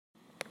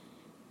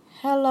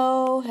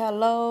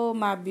Hello,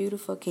 my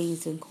beautiful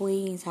kings and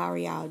queens. How are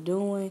y'all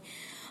doing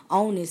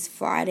on this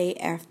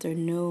Friday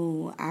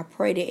afternoon? I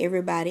pray that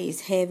everybody is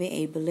having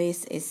a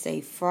blessed and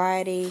safe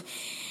Friday.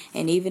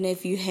 And even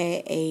if you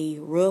had a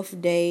rough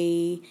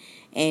day,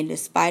 and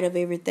despite of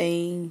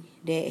everything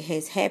that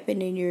has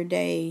happened in your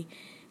day,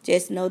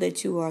 just know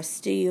that you are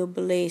still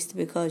blessed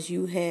because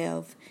you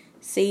have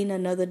seen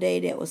another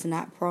day that was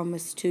not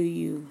promised to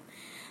you.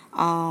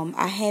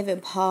 I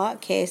haven't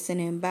podcasting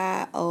in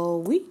about a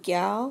week,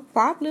 y'all.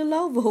 Probably a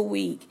little over a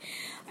week.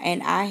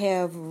 And I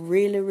have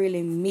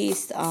really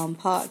missed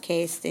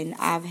podcasting.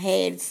 I've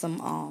had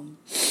some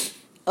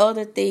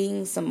other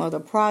things, some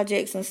other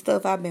projects and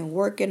stuff I've been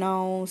working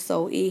on.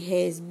 So it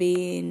has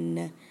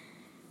been,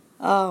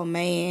 oh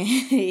man,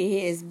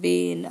 it has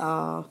been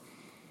a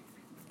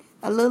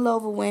little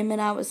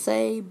overwhelming, I would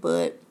say,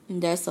 but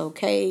that's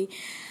okay.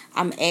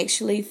 I'm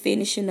actually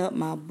finishing up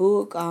my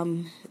book.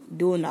 I'm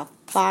doing the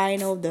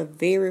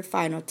very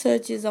final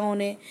touches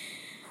on it.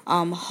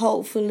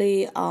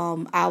 Hopefully,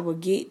 I will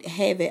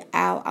have it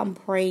out. I'm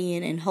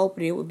praying and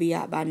hoping it will be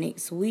out by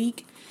next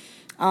week.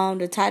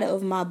 The title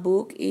of my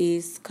book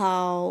is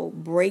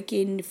called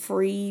Breaking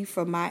Free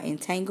from My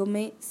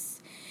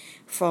Entanglements,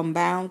 From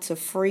Bound to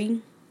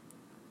Free.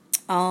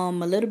 A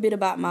little bit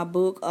about my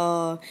book.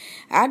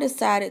 I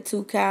decided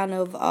to kind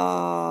of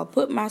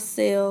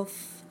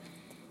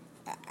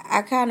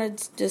I kind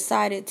of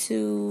decided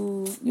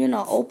to,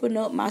 open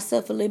up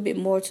myself a little bit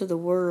more to the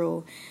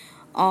world.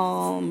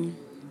 When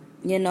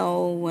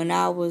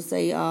I was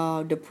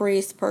a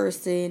depressed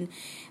person,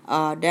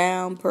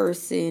 down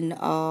person,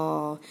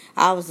 I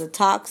was a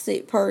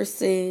toxic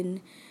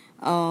person.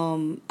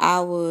 I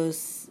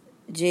was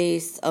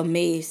just a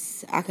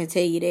mess. I can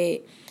tell you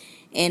that.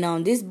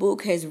 And this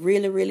book has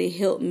really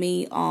helped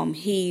me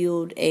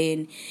healed,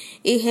 and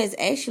it has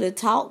actually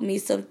taught me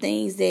some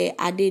things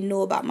that I didn't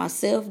know about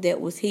myself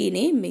that was hidden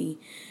in me.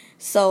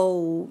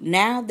 So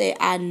now that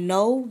I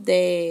know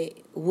that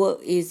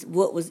what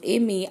was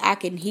in me, I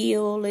can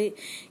heal it.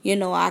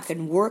 I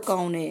can work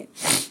on it.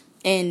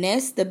 And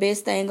that's the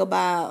best thing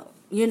about,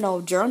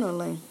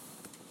 journaling.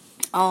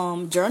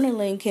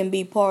 Journaling can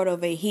be part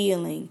of a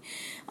healing.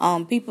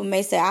 People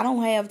may say, I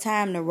don't have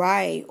time to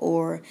write,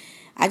 or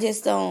I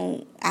just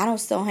don't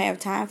have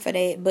time for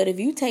that. But if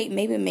you take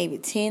maybe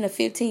 10 or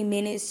 15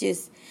 minutes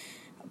just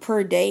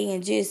per day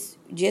and just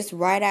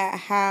write out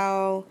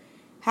how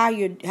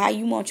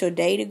you want your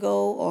day to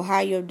go or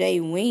how your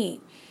day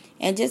went,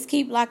 and just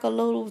keep like a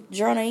little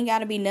journal. Ain't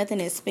gotta be nothing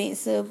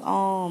expensive.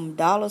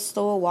 Dollar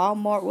store,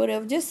 Walmart,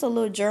 whatever. Just a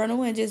little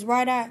journal and just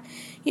write out,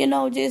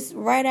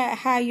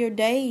 how your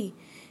day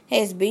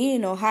has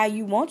been or how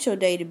you want your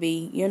day to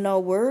be.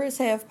 Words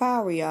have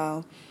power,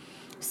 y'all.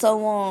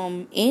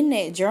 So in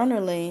that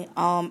journaling,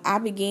 I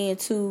began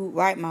to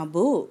write my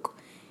book.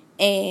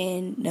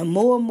 And the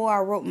more and more I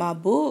wrote my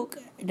book,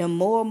 the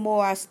more and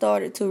more I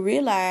started to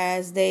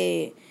realize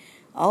that,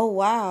 oh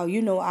wow,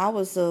 I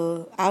was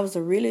a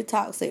really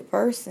toxic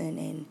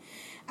person,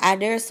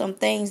 and there's some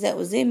things that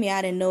was in me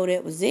I didn't know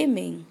that was in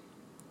me.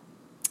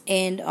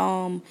 And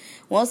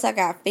once I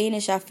got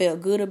finished, I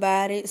felt good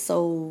about it.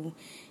 So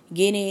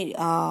getting it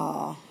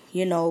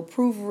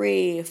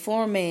proofread,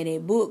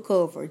 formatted, book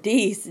cover,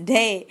 this,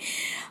 that.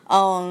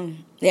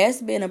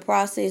 That's been a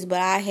process, but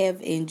I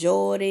have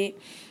enjoyed it.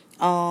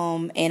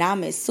 And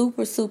I'm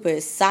super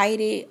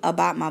excited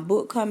about my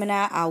book coming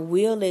out. I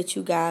will let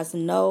you guys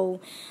know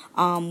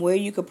where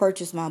you can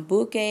purchase my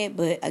book at.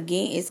 But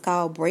again, it's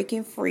called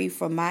Breaking Free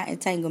from My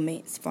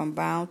Entanglements, From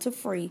Bound to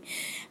Free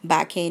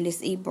by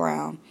Candace E.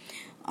 Brown.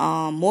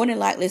 More than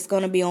likely it's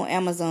going to be on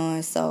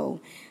Amazon. So,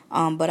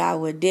 but I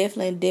would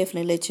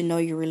definitely let you know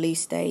your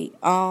release date.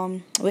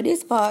 With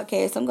this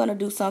podcast, I'm going to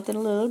do something a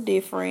little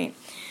different.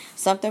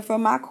 Something for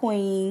my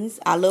queens.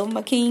 I love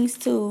my kings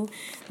too,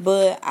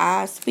 but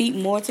I speak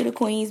more to the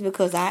queens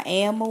because I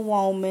am a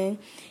woman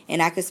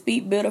and I can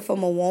speak better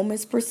from a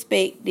woman's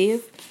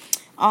perspective.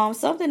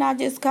 Something I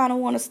just kind of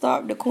want to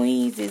start with the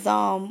queens is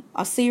a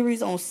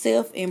series on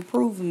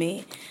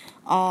self-improvement.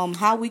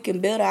 How we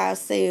can better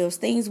ourselves,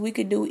 things we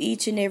could do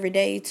each and every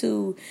day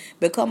to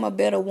become a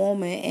better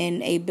woman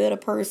and a better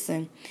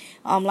person.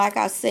 Like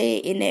I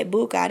said in that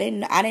book, I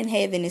didn't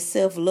have any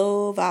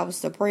self-love. I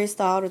was depressed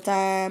all the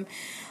time.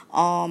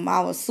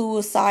 I was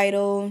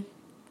suicidal.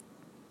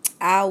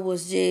 I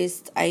was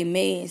just a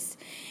mess.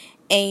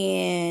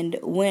 And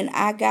when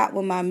I got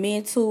with my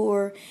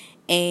mentor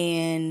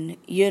and,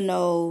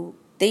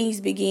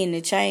 things began to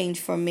change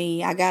for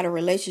me, I got a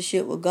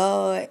relationship with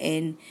God,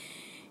 and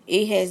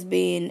it has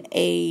been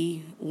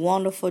a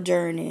wonderful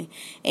journey.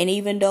 And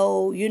even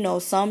though,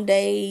 some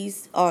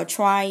days are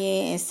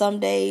trying and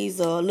some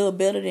days are a little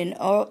better than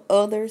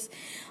others,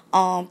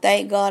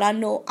 thank God I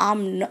know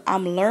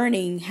I'm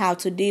learning how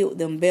to deal with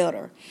them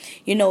better.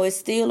 It's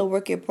still a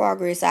work in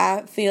progress.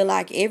 I feel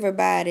like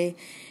everybody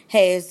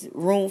has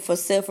room for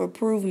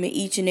self-improvement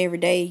each and every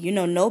day.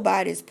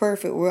 Nobody's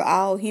perfect. We're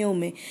all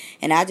human.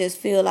 And I just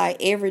feel like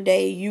every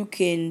day you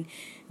can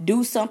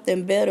do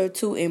something better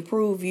to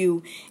improve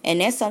you.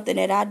 And that's something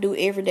that I do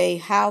every day.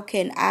 How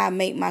can I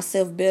make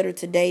myself better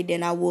today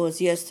than I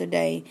was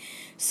yesterday?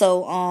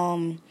 So,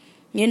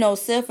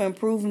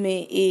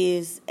 self-improvement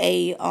is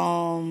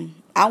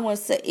I want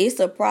to say it's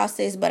a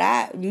process, but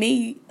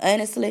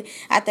honestly,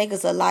 I think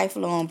it's a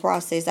lifelong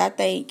process. I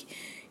think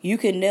you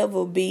can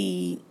never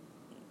be,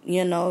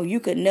 you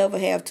could never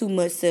have too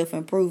much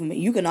self-improvement.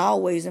 You can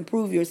always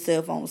improve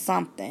yourself on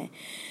something.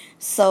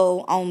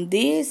 So on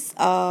this,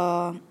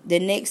 I'm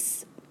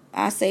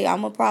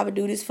gonna probably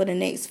do this for the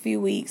next few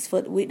weeks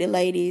with the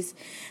ladies,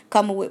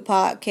 coming with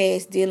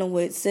podcasts dealing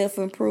with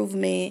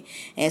self-improvement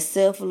and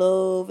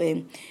self-love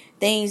and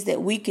things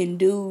that we can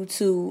do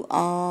to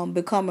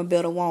become a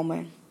better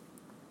woman.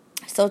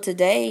 So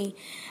today,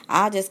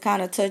 I just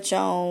kind of touch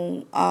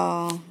on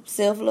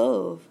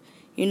self-love.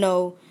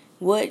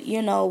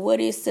 What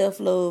is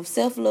self-love?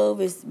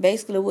 Self-love is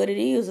basically what it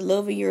is: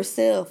 loving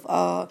yourself,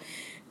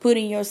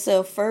 putting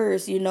yourself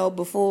first,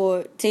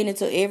 before tending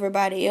to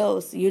everybody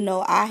else.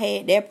 I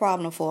had that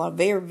problem for a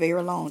very,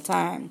 very long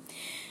time.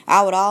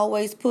 I would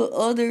always put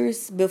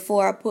others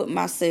before I put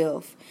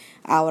myself.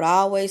 I would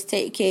always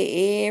take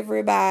care of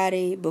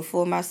everybody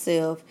before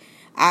myself.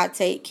 I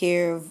take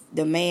care of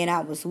the man I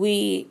was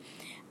with.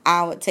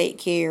 I would take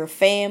care of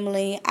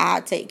family.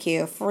 I'd take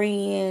care of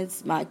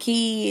friends, my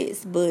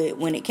kids. But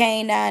when it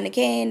came down to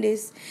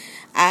Candace,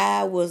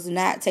 I was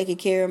not taking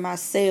care of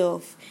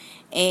myself.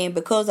 And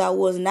because I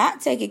was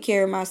not taking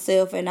care of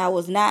myself and I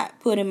was not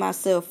putting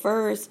myself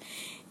first,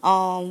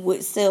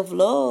 with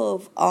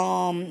self-love,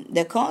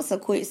 the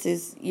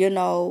consequences,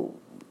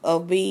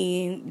 of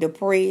being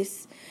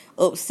depressed,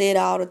 upset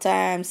all the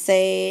time,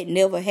 sad,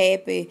 never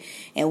happy,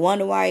 and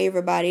wonder why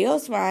everybody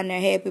else around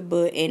there happy,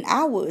 and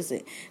I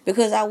wasn't,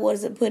 because I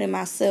wasn't putting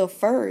myself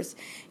first.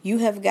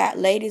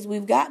 Ladies,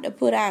 we've got to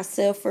put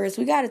ourselves first.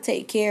 We got to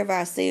take care of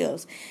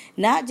ourselves.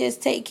 Not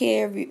just take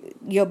care of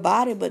your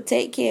body, but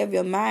take care of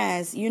your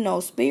minds,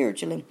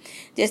 spiritually.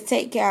 Just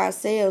take care of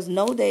ourselves.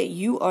 Know that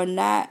you are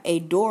not a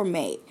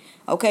doormat.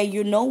 Okay,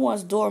 you're no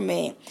one's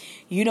doormat.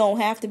 You don't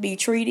have to be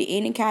treated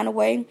any kind of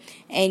way.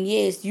 And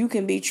yes, you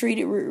can be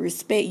treated with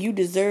respect. You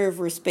deserve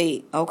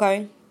respect,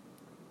 okay?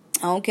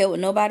 I don't care what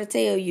nobody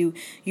tell you.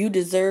 You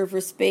deserve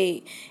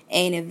respect.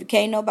 And if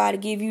can't nobody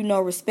give you no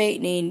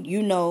respect, then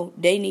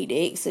they need to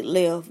exit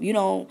left. You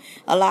don't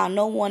allow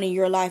no one in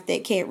your life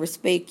that can't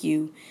respect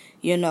you.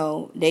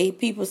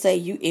 People say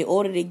in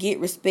order to get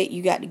respect,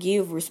 you got to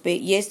give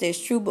respect. Yes,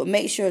 that's true, but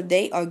make sure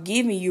they are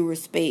giving you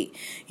respect.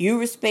 You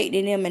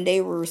respecting them and they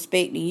were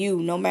respecting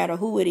you, no matter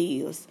who it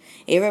is.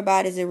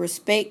 Everybody's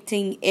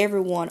respecting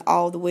everyone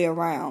all the way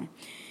around.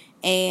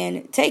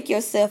 And take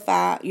yourself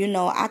out.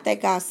 I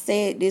think I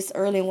said this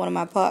early in one of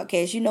my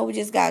podcasts. We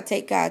just got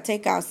to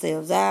take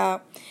ourselves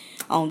out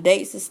on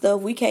dates and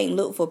stuff. We can't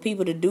look for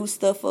people to do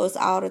stuff for us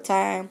all the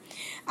time.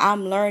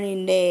 I'm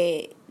learning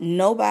that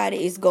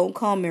nobody is going to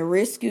come and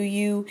rescue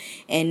you,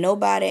 and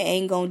nobody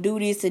ain't going to do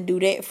this and do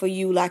that for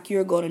you like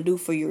you're going to do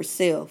for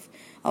yourself.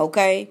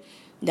 Okay?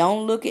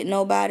 Don't look at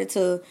nobody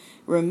to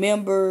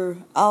remember,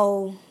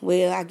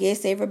 I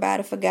guess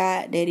everybody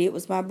forgot that it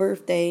was my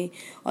birthday,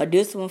 or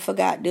this one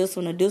forgot this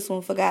one, or this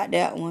one forgot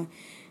that one.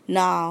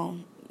 No.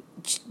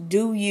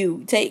 Do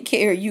you. Take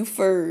care of you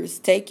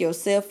first. Take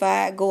yourself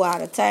out. Go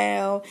out of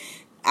town.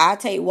 I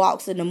take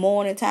walks in the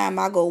morning time.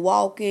 I go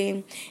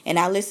walking and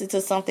I listen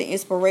to something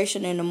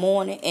inspirational in the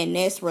morning, and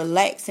that's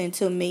relaxing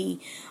to me.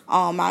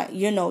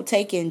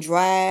 Taking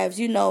drives,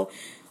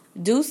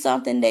 do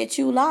something that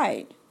you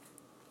like.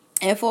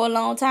 And for a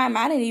long time,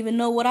 I didn't even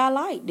know what I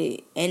liked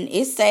it. And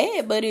it's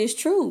sad, but it's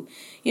true,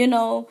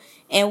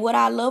 And what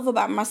I love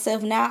about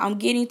myself now, I'm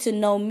getting to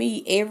know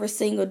me every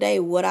single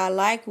day. What I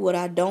like, what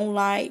I don't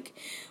like,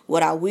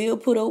 what I will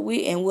put up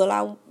with, and what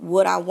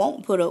I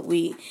won't put up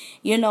with.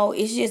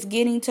 It's just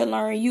getting to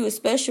learn you,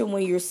 especially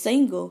when you're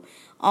single.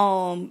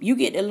 You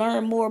get to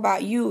learn more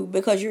about you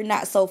because you're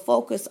not so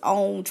focused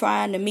on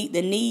trying to meet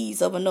the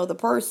needs of another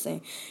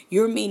person.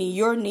 You're meeting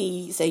your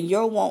needs and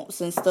your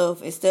wants and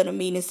stuff instead of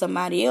meeting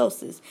somebody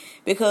else's.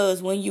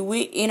 Because when you're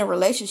in a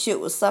relationship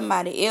with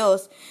somebody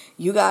else,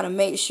 you got to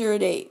make sure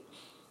that,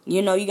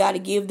 you got to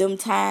give them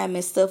time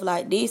and stuff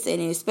like this.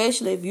 And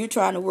especially if you're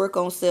trying to work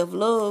on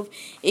self-love,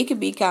 it can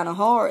be kind of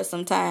hard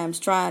sometimes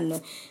trying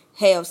to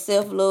have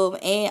self-love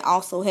and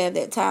also have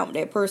that time with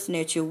that person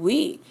that you're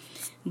with.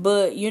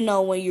 But,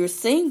 when you're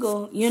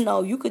single,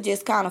 you could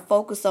just kind of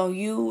focus on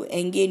you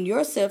and getting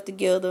yourself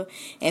together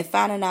and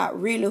finding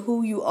out really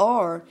who you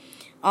are.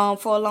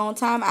 For a long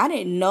time, I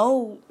didn't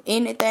know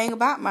anything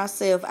about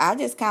myself. I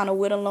just kind of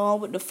went along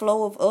with the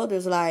flow of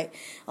others. Like,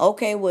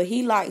 okay, well,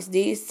 he likes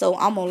this, so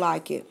I'm going to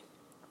like it.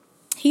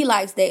 He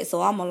likes that,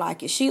 so I'm going to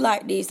like it. She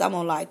like this, I'm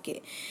going to like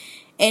it.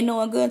 And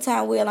knowing good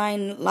time well, I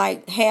ain't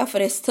like half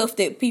of that stuff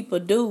that people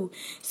do.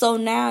 So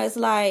now it's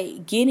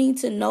like getting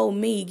to know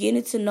me,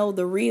 getting to know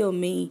the real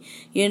me,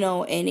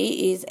 and it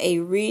is a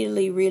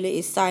really, really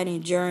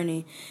exciting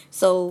journey.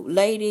 So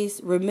ladies,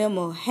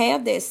 remember,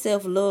 have that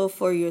self-love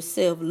for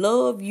yourself.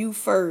 Love you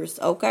first,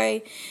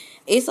 okay?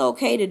 It's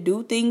okay to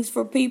do things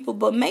for people,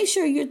 but make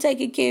sure you're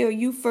taking care of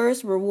you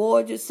first.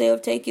 Reward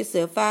yourself. Take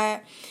yourself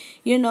out.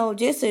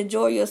 Just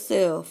enjoy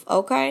yourself,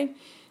 okay?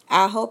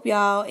 I hope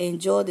y'all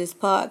enjoy this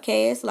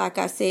podcast. Like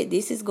I said,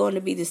 this is going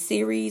to be the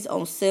series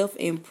on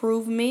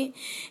self-improvement.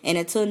 And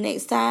until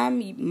next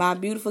time, my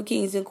beautiful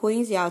kings and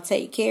queens, y'all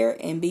take care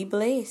and be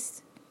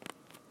blessed.